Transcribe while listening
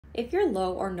If you're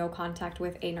low or no contact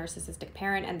with a narcissistic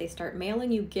parent and they start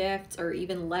mailing you gifts or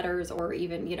even letters or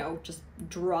even, just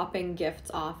dropping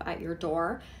gifts off at your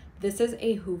door, this is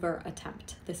a Hoover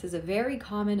attempt. This is a very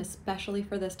common, especially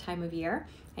for this time of year,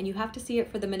 and you have to see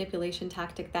it for the manipulation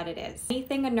tactic that it is.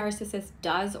 Anything a narcissist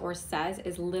does or says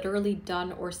is literally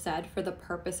done or said for the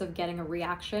purpose of getting a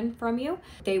reaction from you.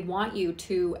 They want you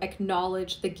to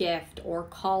acknowledge the gift or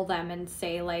call them and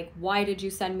say like, why did you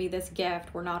send me this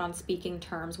gift? We're not on speaking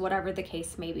terms, whatever the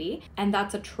case may be. And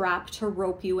that's a trap to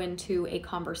rope you into a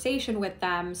conversation with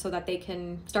them so that they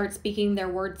can start speaking their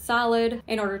word salad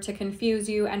in order to confuse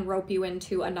you and rope you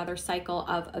into another cycle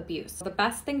of abuse. The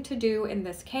best thing to do in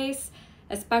this case,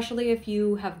 especially if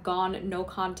you have gone no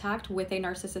contact with a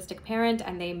narcissistic parent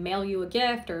and they mail you a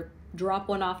gift or drop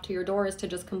one off to your door, is to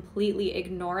just completely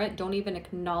ignore it. Don't even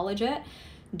acknowledge it.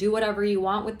 Do whatever you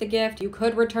want with the gift. You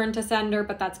could return to sender,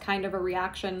 but that's kind of a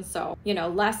reaction. So,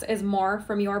 less is more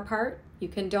from your part. You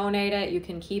can donate it, you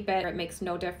can keep it. It makes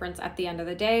no difference at the end of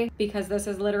the day, because this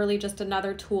is literally just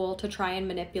another tool to try and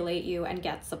manipulate you and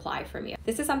get supply from you.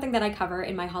 This is something that I cover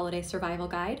in my holiday survival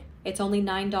guide. It's only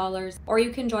 $9, or you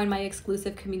can join my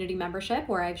exclusive community membership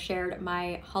where I've shared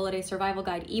my holiday survival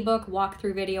guide ebook,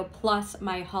 walkthrough video, plus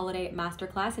my holiday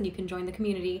masterclass, and you can join the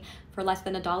community for less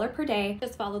than $1 per day.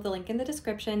 Just follow the link in the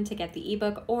description to get the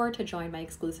ebook or to join my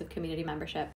exclusive community membership.